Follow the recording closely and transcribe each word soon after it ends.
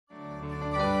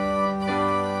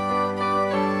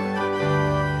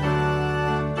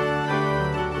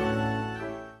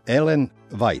Elen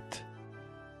Vajt.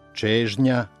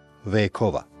 Čežnja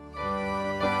vekova.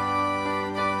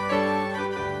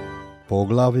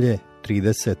 Poglavlje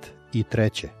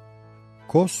 33.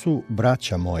 Ko su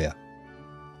braća moja?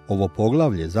 Ovo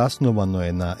poglavlje zasnovano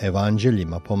je na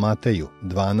evanđeljima po Mateju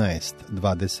 12,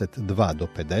 22 do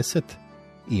 50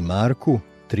 i Marku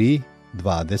 3,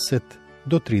 20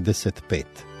 do 35.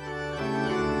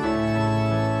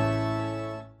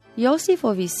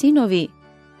 Josifovi sinovi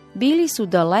bili su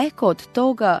daleko od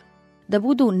toga da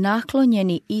budu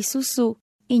naklonjeni Isusu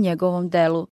i njegovom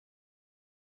delu.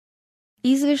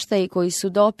 Izveštaji koji su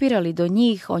dopirali do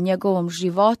njih o njegovom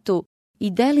životu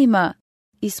i delima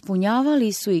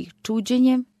ispunjavali su ih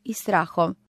čuđenjem i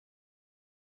strahom.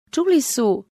 Čuli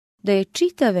su da je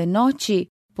čitave noći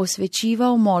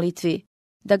posvećivao molitvi,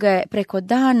 da ga je preko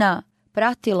dana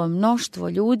pratilo mnoštvo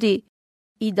ljudi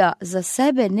i da za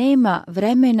sebe nema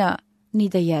vremena ni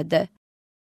da jede.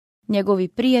 Njegovi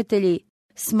prijatelji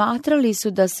smatrali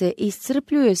su da se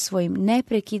iscrpljuje svojim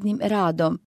neprekidnim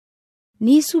radom.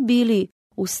 Nisu bili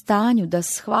u stanju da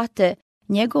shvate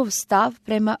njegov stav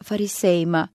prema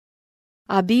farisejima,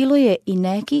 a bilo je i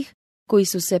nekih koji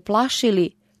su se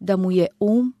plašili da mu je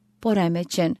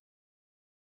poremećen.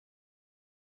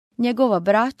 Njegova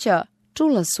braća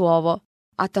čula su ovo,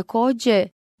 a također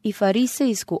i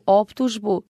farisejsku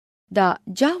optužbu da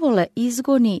đavole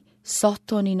izgoni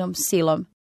Sotoninom silom.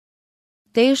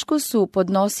 Teško su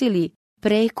podnosili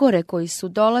prekore koji su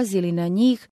dolazili na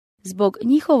njih zbog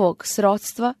njihovog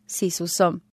srodstva s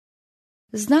Isusom.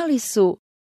 Znali su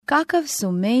kakav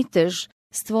su metež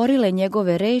stvorile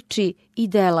njegove reči i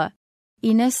dela,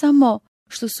 i ne samo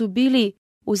što su bili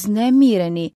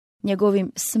uznemireni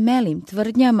njegovim smelim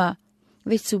tvrdnjama,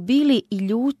 već su bili i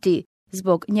ljuti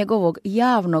zbog njegovog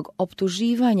javnog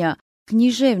optuživanja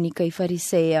književnika i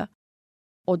fariseja.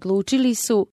 Odlučili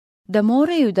su da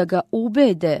moraju da ga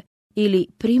ubede ili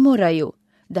primoraju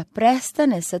da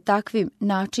prestane sa takvim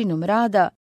načinom rada,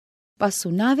 pa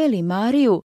su naveli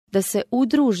Mariju da se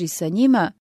udruži sa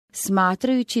njima,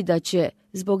 smatrajući da će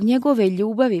zbog njegove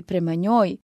ljubavi prema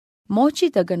njoj moći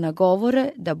da ga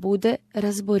nagovore da bude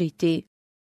razboritiji.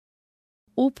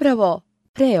 Upravo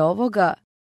pre ovoga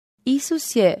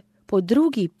Isus je po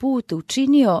drugi put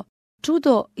učinio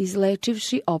čudo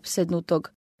izlečivši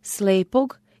opsednutog,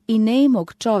 slepog i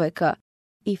nemog čoveka,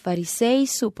 i fariseji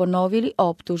su ponovili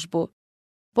optužbu.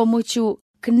 Pomoću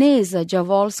kneza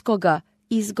đavolskoga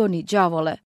izgoni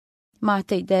đavole.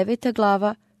 Matej 9.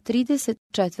 glava,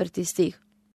 34. stih.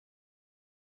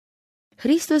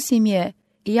 Hristos im je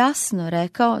jasno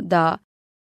rekao da,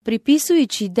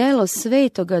 pripisujući delo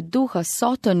Svetoga Duha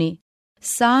Sotoni,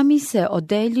 sami se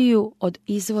odeljuju od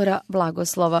izvora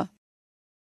blagoslova.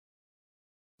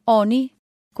 Oni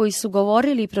koji su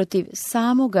govorili protiv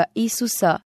samoga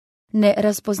Isusa, ne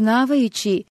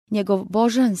raspoznavajući njegov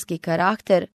božanski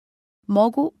karakter,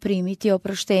 mogu primiti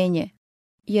oproštenje,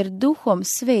 jer Duhom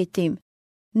Svetim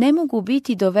ne mogu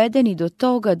biti dovedeni do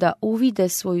toga da uvide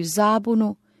svoju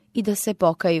zabunu i da se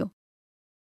pokaju.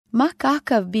 Ma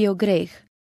kakav bio greh,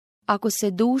 ako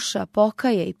se duša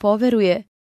pokaje i poveruje,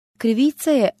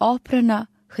 krivica je oprana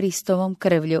Hristovom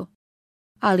krvlju.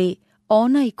 Ali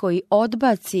onaj koji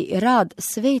odbaci rad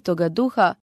Svetoga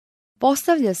Duha,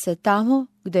 postavlja se tamo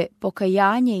gde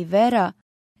pokajanje i vera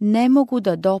ne mogu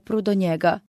da dopru do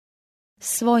njega.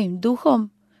 Svojim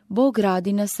duhom Bog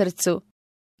radi na srcu.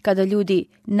 Kada ljudi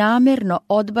namjerno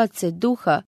odbace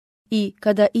duha i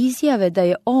kada izjave da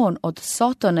je on od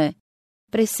Sotone,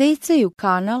 presecaju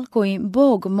kanal kojim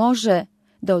Bog može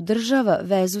da održava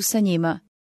vezu sa njima.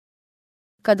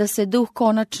 Kada se duh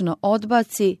konačno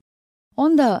odbaci,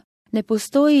 onda ne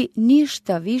postoji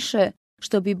ništa više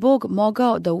što bi Bog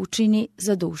mogao da učini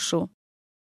za dušu.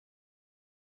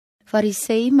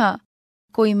 Farisejima,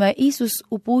 kojima je Isus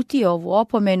uputio ovu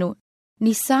opomenu,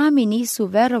 ni sami nisu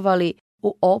verovali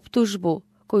u optužbu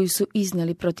koju su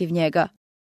izneli protiv njega.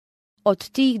 Od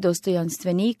tih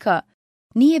dostojanstvenika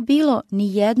nije bilo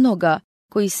ni jednoga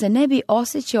koji se ne bi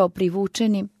osjećao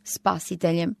privučenim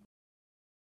Spasiteljem.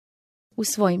 U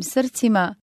svojim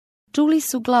srcima čuli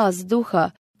su glas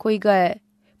Duha koji ga je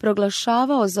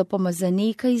proglašavao za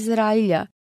pomazanika Izrailja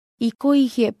i koji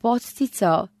ih je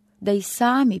podsticao da i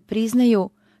sami priznaju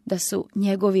da su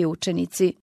njegovi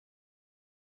učenici.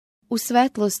 U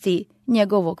svetlosti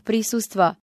njegovog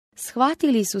prisustva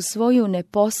shvatili su svoju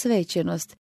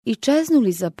neposvećenost i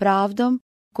čeznuli za pravdom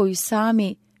koju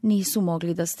sami nisu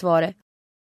mogli da stvore.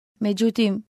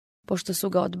 Međutim, pošto su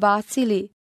ga odbacili,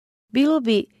 bilo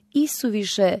bi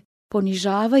isuviše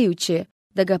ponižavajuće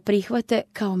da ga prihvate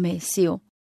kao Mesiju.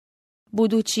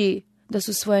 Budući da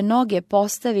su svoje noge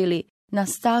postavili na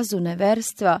stazu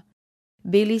neverstva,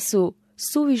 bili su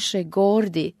suviše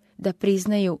gordi da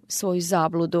priznaju svoju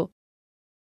zabludu.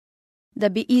 Da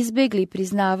bi izbjegli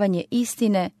priznavanje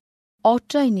istine,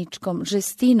 očajničkom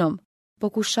žestinom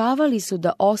pokušavali su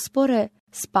da ospore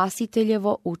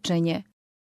Spasiteljevo učenje.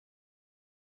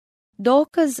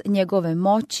 Dokaz njegove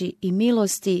moći i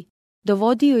milosti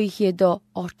dovodio ih je do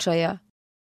očaja.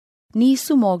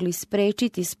 Nisu mogli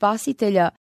sprečiti Spasitelja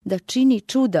da čini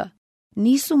čuda,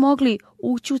 nisu mogli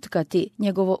ućutkati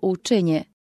njegovo učenje,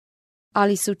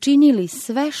 ali su činili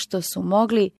sve što su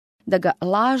mogli da ga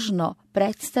lažno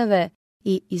predstave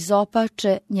i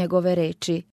izopače njegove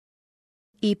reči.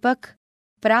 Ipak,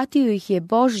 pratio ih je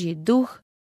Božji duh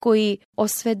koji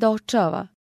osvedočava,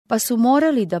 pa su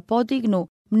morali da podignu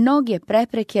mnoge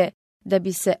prepreke da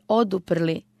bi se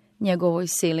oduprli njegovoj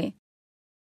sili.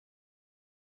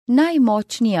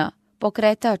 Najmoćnija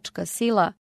pokretačka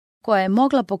sila koja je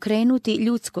mogla pokrenuti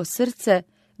ljudsko srce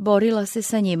borila se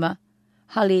sa njima,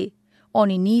 ali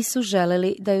oni nisu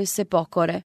želeli da joj se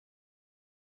pokore.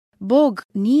 Bog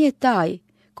nije taj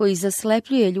koji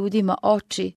zaslepljuje ljudima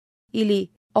oči ili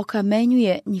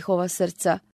okamenjuje njihova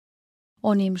srca.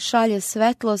 On im šalje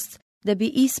svetlost da bi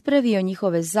ispravio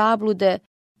njihove zablude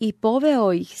i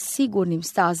poveo ih sigurnim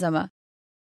stazama.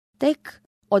 Tek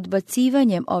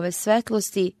odbacivanjem ove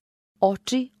svetlosti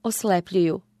oči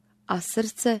oslepljuju, a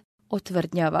srce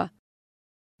otvrdnjava.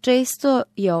 Često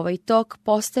je ovaj tok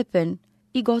postepen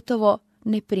i gotovo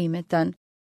neprimetan.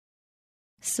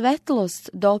 Svetlost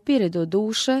dopire do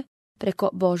duše preko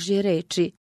Božje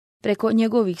reči, preko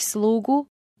njegovih slugu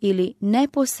ili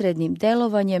neposrednim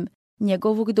delovanjem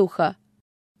njegovog duha.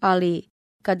 Ali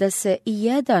kada se i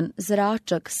jedan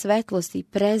zračak svetlosti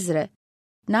prezre,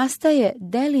 nastaje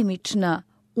delimična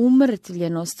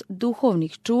umrtvljenost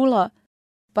duhovnih čula,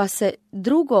 pa se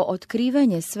drugo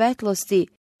otkrivanje svetlosti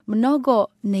mnogo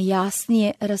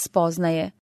nejasnije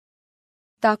raspoznaje.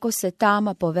 Tako se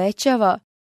tama povećava,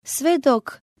 sve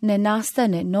dok ne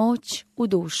nastane noć u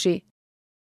duši.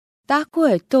 Tako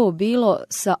je to bilo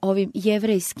sa ovim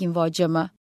jevrejskim vođama.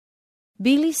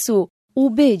 Bili su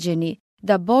ubeđeni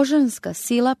da božanska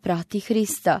sila prati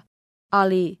Hrista,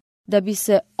 ali da bi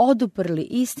se oduprli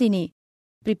istini,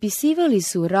 pripisivali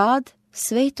su rad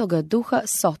Svetoga Duha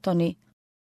Sotoni.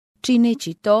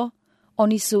 Čineći to,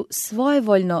 oni su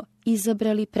svojevoljno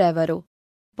izabrali prevaru,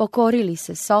 pokorili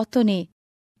se Sotoni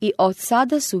i od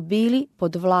sada su bili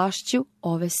pod vlašću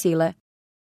ove sile.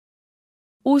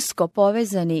 Usko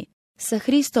povezani sa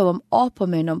Hristovom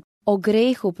opomenom o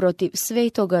grehu protiv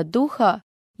Svetoga Duha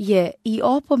je i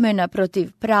opomena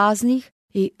protiv praznih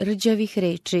i rđavih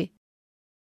reči.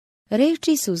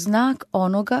 Reči su znak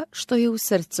onoga što je u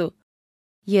srcu,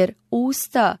 jer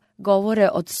usta govore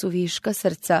od suviška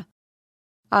srca.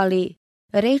 Ali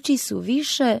reči su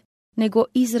više nego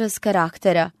izraz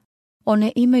karaktera.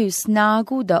 One imaju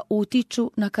snagu da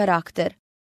utiču na karakter.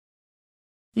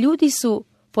 Ljudi su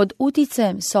pod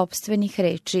uticajem sopstvenih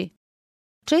reči.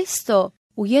 Često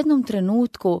u jednom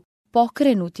trenutku,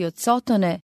 pokrenuti od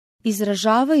Sotone,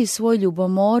 izražavaju svoju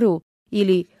ljubomoru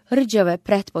ili rđave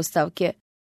pretpostavke,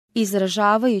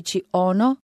 izražavajući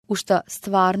ono u šta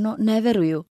stvarno ne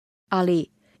veruju, ali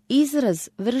izraz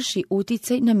vrši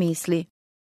uticaj na misli.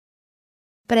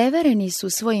 Prevereni su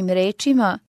svojim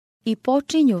rečima i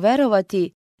počinju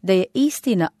verovati da je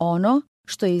istina ono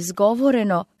što je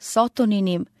izgovoreno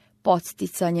Sotoninim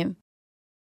podsticanjem.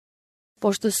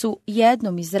 Pošto su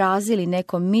jednom izrazili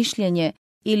neko mišljenje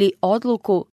ili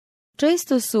odluku,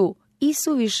 često su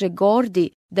isuviše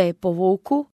gordi da je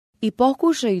povuku i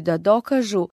pokušaju da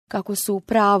dokažu kako su u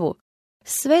pravu,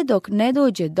 sve dok ne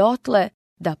dođe dotle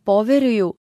da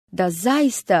poveruju da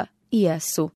zaista i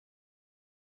jesu.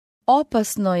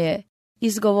 Opasno je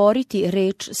izgovoriti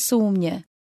reč sumnje.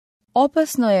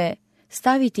 Opasno je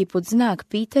staviti pod znak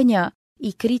pitanja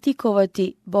i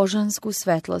kritikovati božansku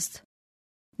svetlost.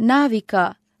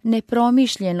 Navika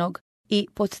nepromišljenog i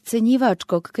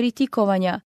potcenjivačkog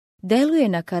kritikovanja deluje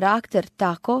na karakter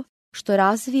tako što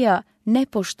razvija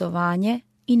nepoštovanje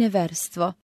i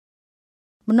neverstvo.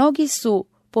 Mnogi su,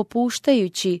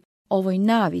 popuštajući ovoj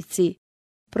navici,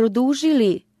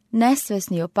 produžili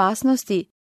nesvesni opasnosti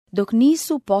dok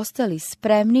nisu postali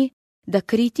spremni da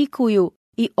kritikuju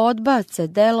i odbace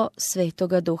delo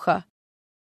Svetoga Duha.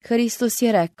 Hristos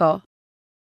je rekao: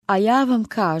 a ja vam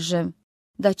kažem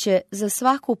da će za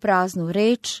svaku praznu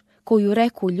reč koju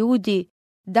reku ljudi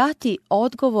dati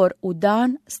odgovor u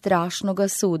dan strašnoga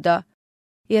suda,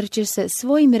 jer će se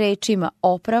svojim rečima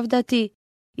opravdati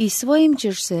i svojim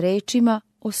ćeš se rečima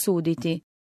osuditi.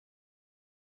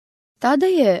 Tada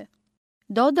je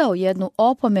dodao jednu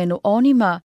opomenu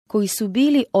onima koji su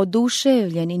bili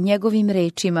oduševljeni njegovim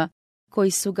rečima,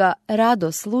 koji su ga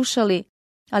rado slušali,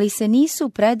 ali se nisu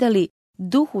predali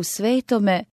Duhu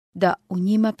Svetome da u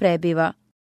njima prebiva.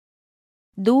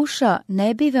 Duša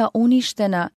ne biva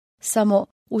uništena samo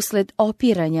usled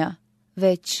opiranja,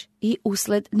 već i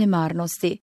usled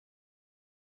nemarnosti.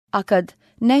 A kad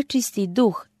nečisti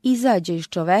duh izađe iz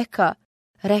čoveka,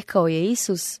 rekao je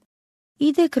Isus,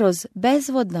 ide kroz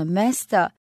bezvodna mesta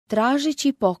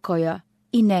tražeći pokoja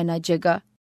i ne nađe ga.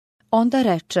 Onda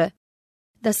reče,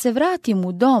 da se vratim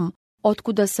u dom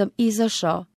otkuda sam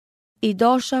izašao, i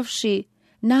došavši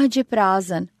nađe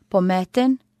prazan,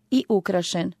 pometen i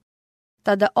ukrašen.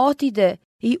 Tada otide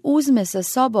i uzme sa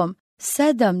sobom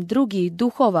 7 drugih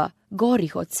duhova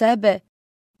gorih od sebe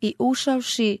i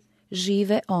ušavši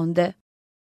žive onde.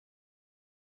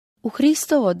 U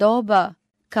Hristovo doba,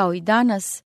 kao i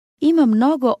danas, ima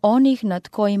mnogo onih nad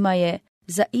kojima je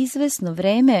za izvesno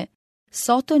vreme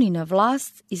Sotonina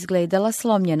vlast izgledala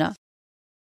slomljena.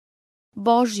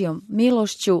 Božjom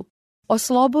milošću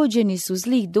oslobođeni su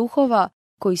zlih duhova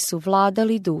koji su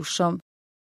vladali dušom.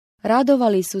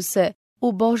 Radovali su se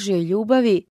u Božjoj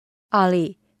ljubavi,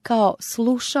 ali kao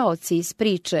slušaoci iz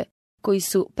priče koji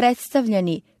su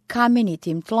predstavljeni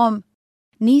kamenitim tlom,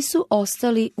 nisu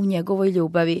ostali u njegovoj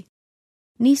ljubavi.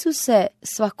 Nisu se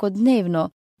svakodnevno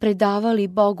predavali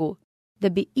Bogu da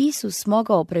bi Isus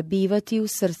mogao prebivati u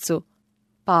srcu,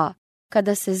 pa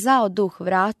kada se zao duh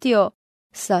vratio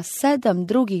sa 7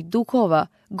 drugih duhova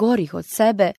gorih od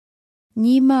sebe,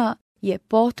 njima je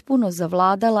potpuno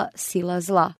zavladala sila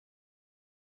zla.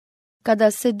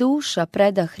 Kada se duša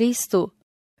preda Hristu,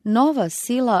 nova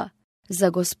sila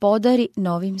zagospodari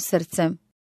novim srcem.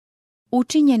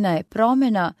 Učinjena je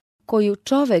promjena koju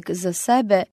čovek za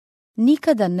sebe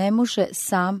nikada ne može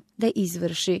sam da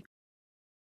izvrši.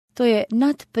 To je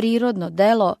nadprirodno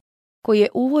delo koje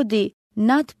uvodi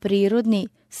nadprirodni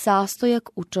sastojak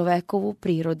u čovekovu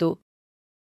prirodu.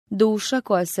 Duša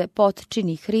koja se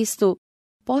potčini Hristu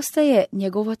postaje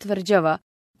njegova tvrđava,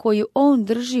 koju on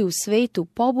drži u svetu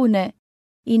pobune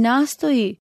i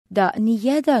nastoji da ni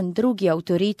jedan drugi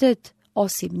autoritet,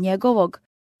 osim njegovog,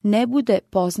 ne bude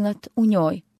poznat u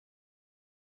njoj.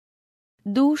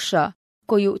 Duša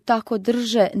koju tako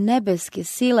drže nebeske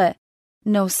sile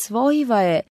neosvojiva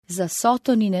je za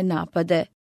Sotonine napade.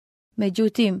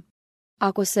 Međutim,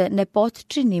 ako se ne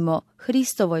potčinimo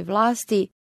Hristovoj vlasti,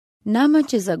 nama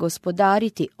će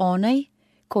zagospodariti onaj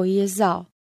koji je zao.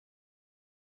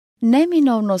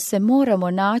 Neminovno se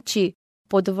moramo naći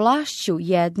pod vlašću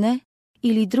jedne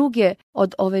ili druge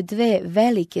od ove dve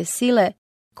velike sile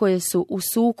koje su u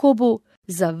sukobu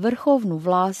za vrhovnu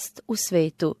vlast u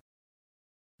svetu.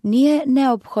 Nije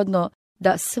neophodno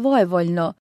da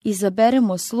svojevoljno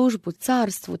izaberemo službu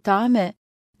carstvu tame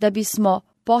da bismo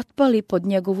potpali pod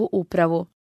njegovu upravu.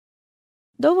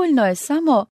 Dovoljno je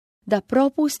samo da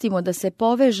propustimo da se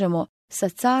povežemo sa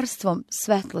carstvom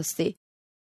svetlosti.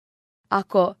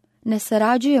 Ako ne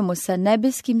sarađujemo sa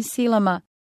nebeskim silama,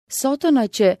 Sotona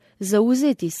će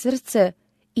zauzeti srce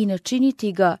i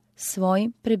načiniti ga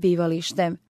svojim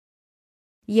prebivalištem.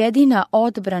 Jedina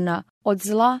odbrana od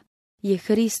zla je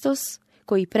Hristos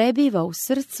koji prebiva u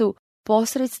srcu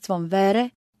posredstvom vere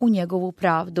u njegovu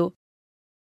pravdu.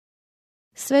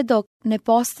 Sve dok ne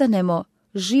postanemo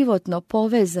životno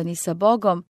povezani sa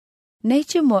Bogom,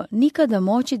 nećemo nikada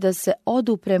moći da se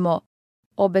odupremo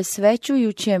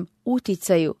obesvećujućem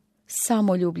uticaju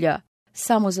samoljublja,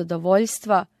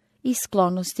 samozadovoljstva i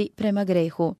sklonosti prema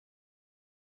grehu.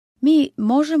 Mi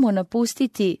možemo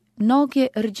napustiti mnoge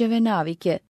rđave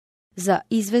navike. Za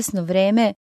izvesno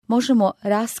vreme možemo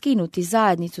raskinuti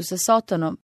zajednicu sa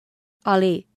Sotonom,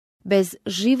 ali bez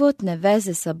životne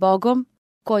veze sa Bogom,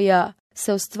 koja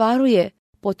se ostvaruje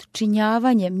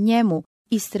podčinjavanjem njemu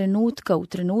iz trenutka u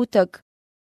trenutak,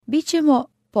 bit ćemo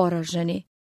poraženi.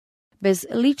 Bez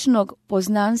ličnog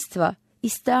poznanstva i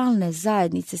stalne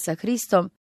zajednice sa Hristom,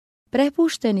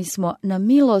 prepušteni smo na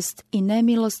milost i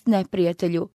nemilost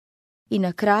neprijatelju i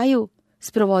na kraju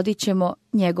sprovodit ćemo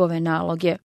njegove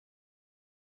naloge.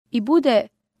 I bude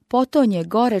potonje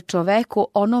gore čoveku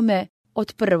onome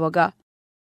od prvoga.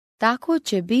 Tako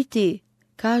će biti,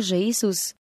 kaže Isus,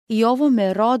 i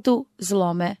ovome rodu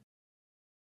zlome.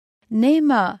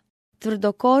 Nema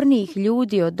tvrdokornijih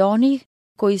ljudi od onih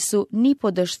koji su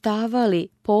nipodaštavali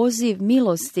poziv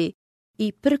milosti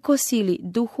i prkosili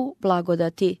duhu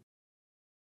blagodati.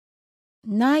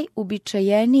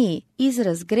 Najubičajeniji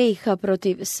izraz greha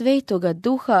protiv svetoga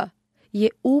duha je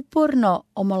uporno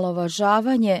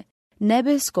omalovažavanje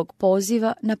nebeskog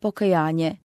poziva na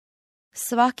pokajanje.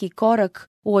 Svaki korak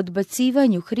u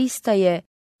odbacivanju Hrista je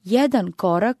jedan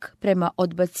korak prema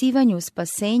odbacivanju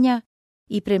spasenja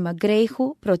i prema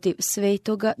grehu protiv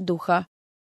svetoga duha.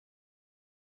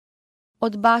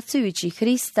 odbacujući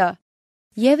Hrista,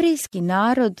 jevrejski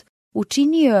narod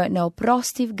učinio je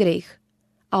neoprostiv greh,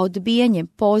 a odbijanjem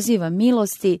poziva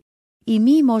milosti i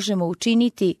mi možemo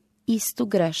učiniti istu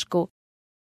grešku.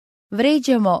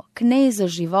 Vređamo kneza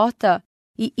života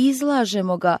i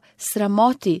izlažemo ga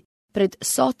sramoti pred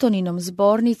Sotoninom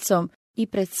zbornicom i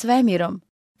pred svemirom,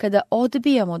 kada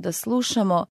odbijamo da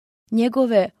slušamo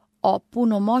njegove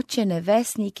opunomoćene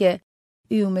vesnike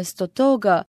i umjesto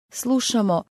toga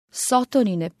slušamo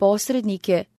Sotonine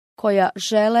posrednike koja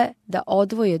žele da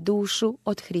odvoje dušu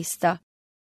od Hrista.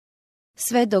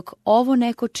 Sve dok ovo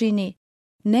neko čini,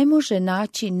 ne može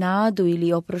naći nadu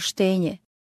ili oproštenje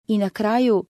i na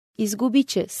kraju izgubit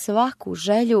će svaku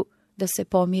želju da se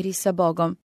pomiri sa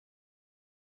Bogom.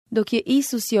 Dok je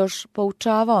Isus još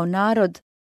poučavao narod,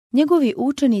 njegovi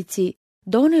učenici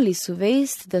doneli su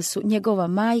vest da su njegova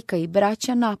majka i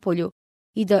braća napolju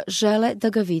i da žele da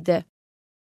ga vide.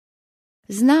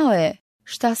 Znao je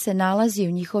šta se nalazi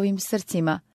u njihovim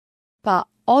srcima, pa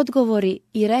odgovori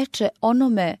i reče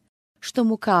onome što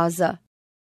mu kaza: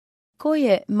 ko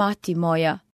je mati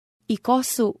moja i ko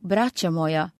su braća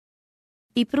moja?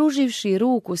 I pruživši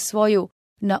ruku svoju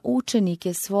na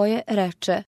učenike svoje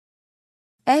reče: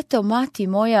 eto mati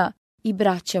moja i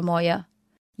braća moja,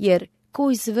 jer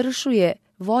ko izvršuje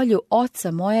volju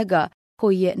Oca mojega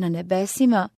koji je na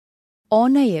nebesima,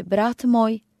 ona je brat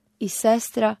moj i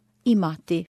sestra i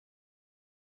mati.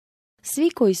 Svi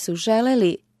koji su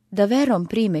želeli da verom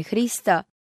prime Hrista,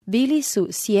 bili su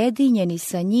sjedinjeni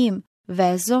sa njim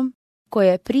vezom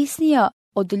koja je prisnija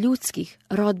od ljudskih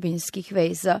rodbinskih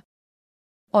veza.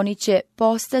 Oni će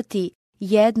postati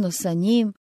jedno sa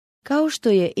njim, kao što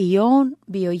je i on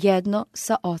bio jedno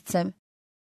sa Ocem.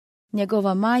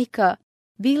 Njegova majka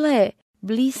bila je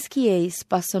bliskije i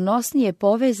spasonosnije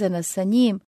povezana sa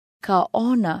njim kao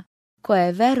ona koja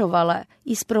je verovala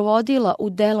i sprovodila u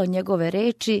delo njegove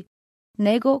reči,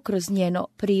 nego kroz njeno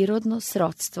prirodno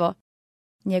srodstvo.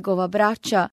 Njegova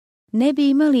braća ne bi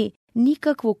imali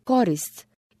nikakvu korist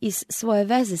iz svoje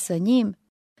veze sa njim,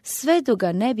 sve dok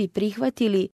ga ne bi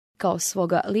prihvatili kao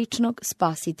svoga ličnog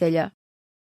spasitelja.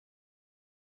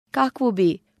 Kakvu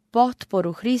bi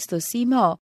potporu Hristos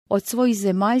imao od svojih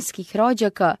zemaljskih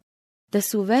rođaka da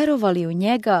su verovali u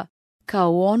njega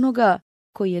kao u onoga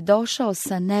koji je došao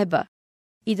sa neba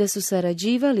i da su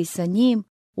sarađivali sa njim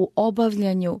u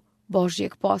obavljanju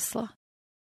Božjeg posla.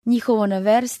 Njihovo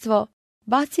neverstvo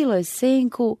bacilo je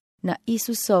senku na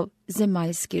Isusov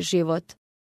zemaljski život.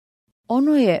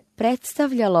 Ono je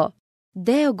predstavljalo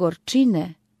deo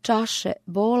gorčine čaše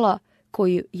bola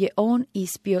koju je on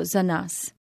ispio za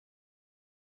nas.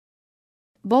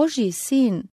 Božji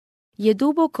sin je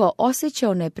duboko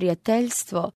osjećao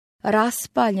neprijateljstvo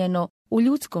raspaljeno u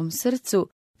ljudskom srcu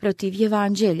protiv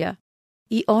evanđelja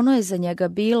i ono je za njega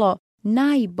bilo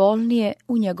najbolnije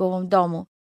u njegovom domu,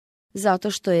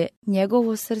 zato što je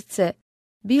njegovo srce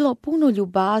bilo puno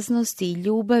ljubaznosti i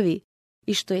ljubavi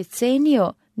i što je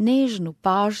cenio nežnu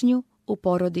pažnju u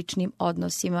porodičnim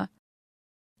odnosima.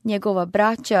 Njegova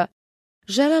braća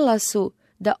želela su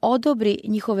da odobri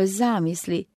njihove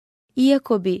zamisli,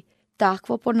 iako bi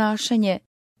takvo ponašanje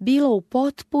bilo u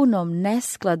potpunom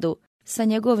neskladu sa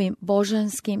njegovim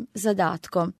božanskim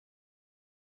zadatkom.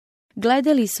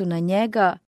 Gledali su na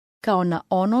njega kao na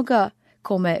onoga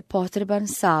kome je potreban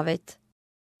savet.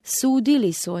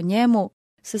 Sudili su o njemu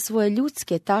sa svoje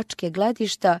ljudske tačke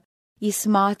gledišta i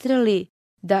smatrali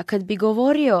da kad bi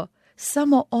govorio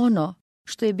samo ono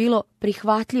što je bilo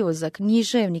prihvatljivo za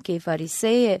književnike i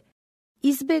fariseje,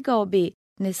 izbjegao bi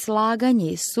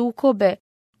neslaganje i sukobe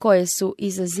koje su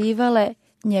izazivale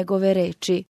njegove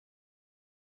reči.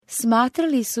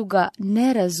 Smatrali su ga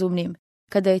nerazumnim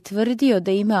kada je tvrdio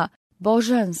da ima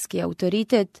božanski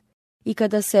autoritet i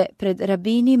kada se pred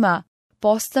rabinima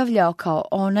postavljao kao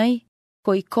onaj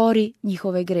koji kori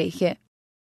njihove grehe.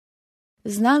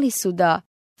 Znali su da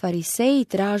fariseji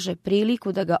traže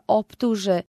priliku da ga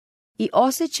optuže i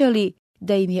osjećali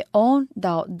da im je on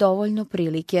dao dovoljno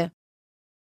prilike.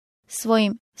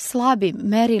 Svojim slabim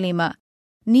merilima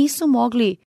nisu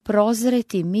mogli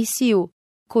prozreti misiju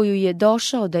koju je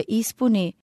došao da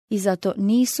ispuni i zato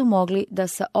nisu mogli da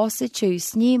se osjećaju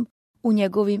s njim u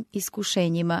njegovim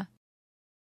iskušenjima.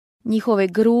 Njihove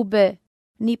grube,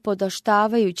 ni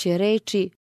podaštavajuće reči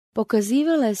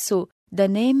pokazivale su da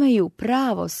nemaju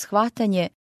pravo shvatanje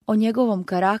o njegovom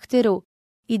karakteru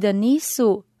i da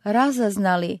nisu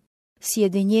razaznali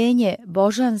sjedinjenje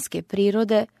božanske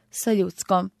prirode sa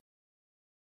ljudskom.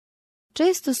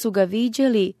 Često su ga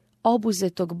viđali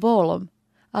obuzetog bolom,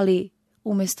 ali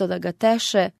umjesto da ga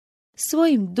teše,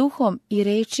 svojim duhom i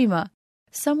rečima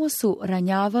samo su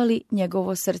ranjavali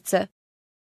njegovo srce.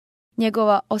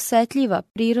 Njegova osjetljiva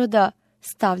priroda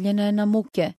stavljena je na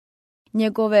muke,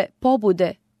 njegove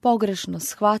pobude pogrešno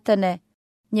shvatane,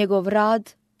 njegov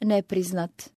rad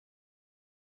nepriznat.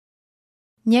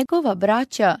 Njegova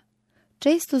braća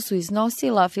često su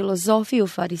iznosila filozofiju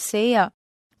fariseja,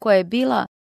 koja je bila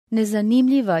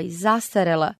nezanimljiva i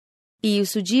zastarela, i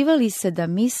usuđivali se da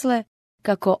misle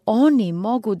kako oni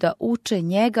mogu da uče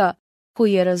njega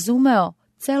koji je razumeo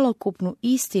celokupnu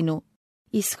istinu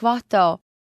i shvatao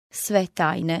sve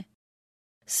tajne.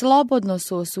 Slobodno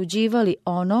su osuđivali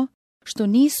ono što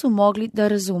nisu mogli da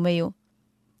razumeju.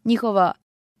 Njihova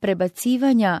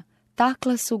prebacivanja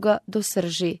takla su ga do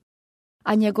srži,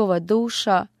 a njegova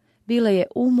duša bila je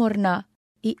umorna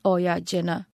i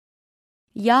ojađena.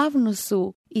 Javno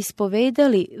su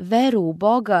ispovedali veru u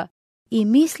Boga i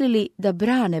mislili da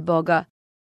brane Boga,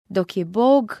 dok je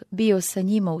Bog bio sa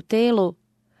njima u telu,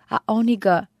 a oni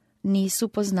ga nisu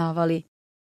poznavali.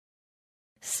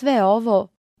 Sve ovo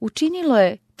učinilo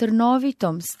je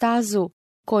trnovitom stazu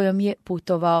kojom je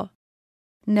putovao.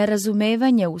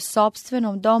 Nerazumevanje u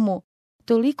sopstvenom domu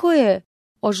toliko je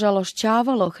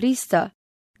ožalošćavalo Hrista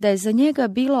da je za njega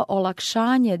bilo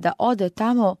olakšanje da ode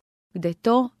tamo gde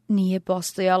to nije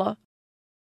postojalo.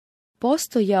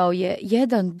 Postojao je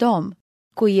jedan dom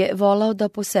koji je volao da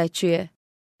posećuje,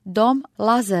 dom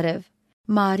Lazarev,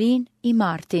 Marin i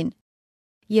Martin,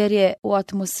 jer je u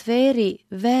atmosferi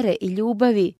vere i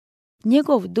ljubavi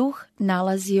njegov duh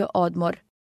nalazio odmor.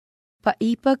 Pa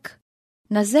ipak,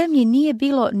 na zemlji nije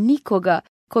bilo nikoga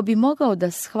ko bi mogao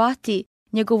da shvati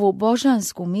njegovu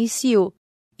božansku misiju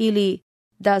ili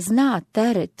da zna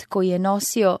teret koji je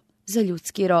nosio za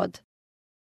ljudski rod.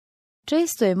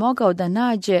 Često je mogao da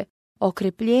nađe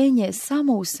okrepljenje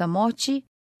samo u samoći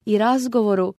i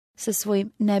razgovoru sa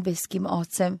svojim nebeskim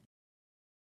Ocem.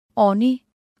 Oni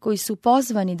koji su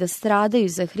pozvani da stradaju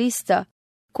za Hrista,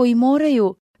 koji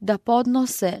moraju da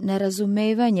podnose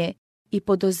nerazumevanje i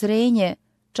podozrenje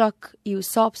čak i u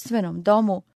sopstvenom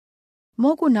domu,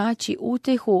 mogu naći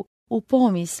utehu u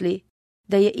pomisli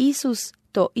da je Isus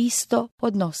to isto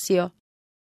podnosio.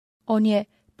 On je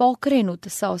pokrenut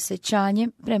sa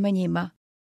osjećanjem prema njima.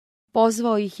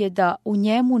 Pozvao ih je da u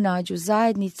njemu nađu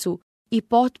zajednicu i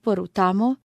potporu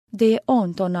tamo gde je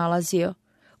on to nalazio,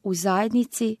 u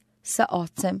zajednici sa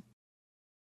Ocem.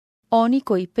 Oni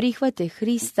koji prihvate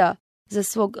Hrista za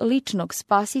svog ličnog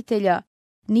spasitelja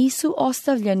nisu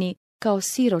ostavljeni kao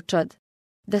siročad,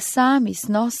 da sami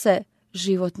snose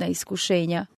životna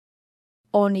iskušenja.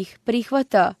 On ih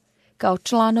prihvata kao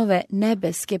članove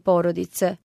nebeske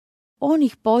porodice. On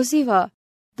ih poziva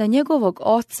da njegovog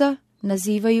Oca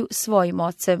nazivaju svojim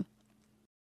Ocem.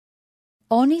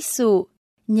 Oni su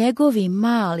njegovi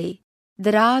mali,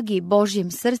 dragi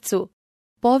Božjem srcu,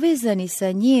 povezani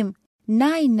sa njim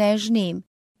najnežnijim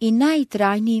i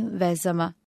najtrajnijim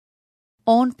vezama.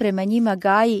 On prema njima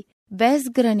gaji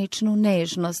bezgraničnu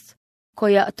nežnost,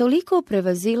 koja toliko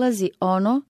prevazilazi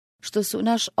ono što su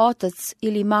naš otac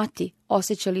ili mati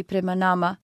osjećali prema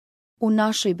nama u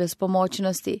našoj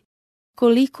bespomoćnosti,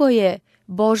 koliko je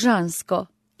božansko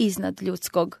iznad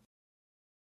ljudskog.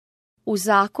 U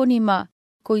zakonima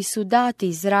koji su dati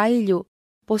Izraelju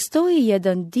postoji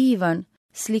jedan divan,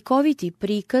 slikoviti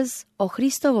prikaz o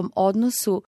Hristovom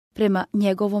odnosu prema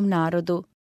njegovom narodu.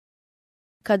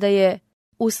 Kada je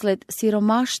usled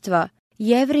siromaštva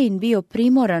Jevrejin bio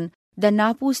primoran da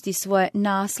napusti svoje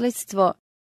nasledstvo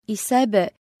i sebe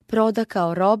proda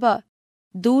kao roba,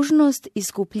 dužnost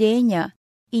iskupljenja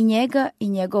i njega i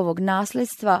njegovog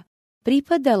nasledstva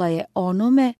pripadala je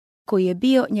onome koji je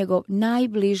bio njegov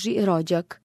najbliži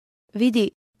rođak.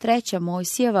 Vidi 3.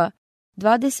 Mojsijeva,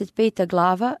 25.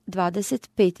 glava,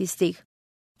 25. stih,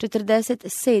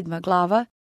 47. glava,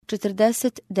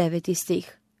 49.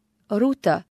 stih,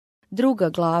 Ruta,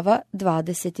 2. glava,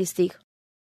 20. stih.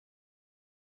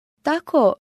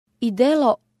 Tako i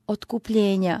delo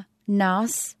otkupljenja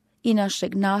nas i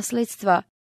našeg nasledstva,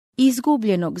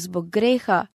 izgubljenog zbog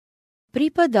greha,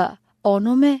 pripada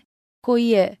onome koji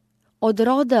je od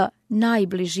roda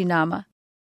najbliži nama.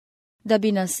 Da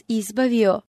bi nas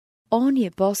izbavio, on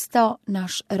je postao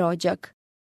naš rođak.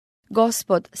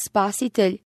 Gospod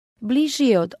Spasitelj bliži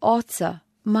je od oca,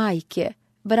 majke,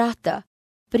 brata,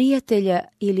 prijatelja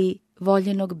ili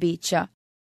voljenog bića.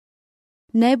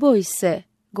 Ne boj se,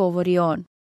 govori on,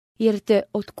 jer te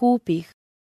otkupih,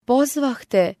 pozvah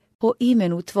te po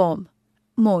imenu tvom,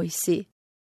 moj si.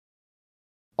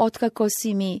 Otkako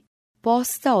si mi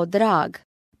postao drag,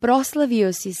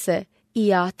 proslavio si se i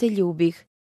ja te ljubih,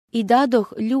 i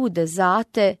dadoh ljude za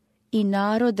te i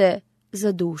narode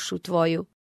za dušu tvoju.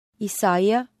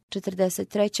 Isaija,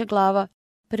 43. glava,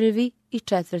 1. i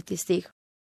 4. stih.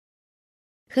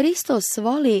 Hristos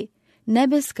voli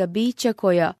nebeska bića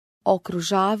koja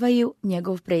okružavaju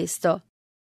njegov presto.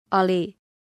 Ali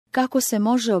kako se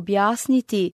može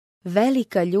objasniti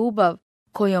velika ljubav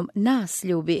kojom nas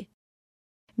ljubi?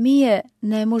 Mi je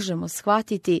ne možemo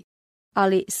shvatiti,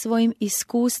 ali svojim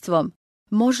iskustvom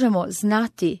možemo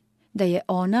znati da je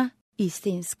ona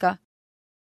istinska.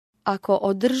 Ako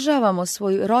održavamo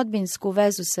svoju rodbinsku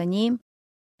vezu sa njim,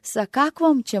 sa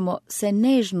kakvom ćemo se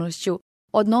nežnošću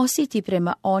odnositi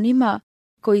prema onima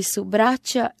koji su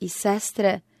braća i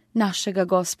sestre našega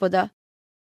Gospoda?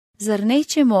 Zar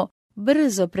nećemo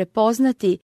brzo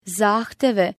prepoznati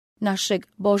zahteve našeg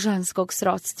božanskog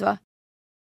srodstva?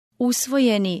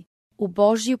 Usvojeni u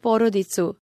Božju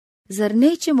porodicu, zar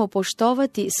nećemo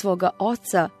poštovati svoga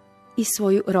oca i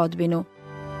svoju rodbinu?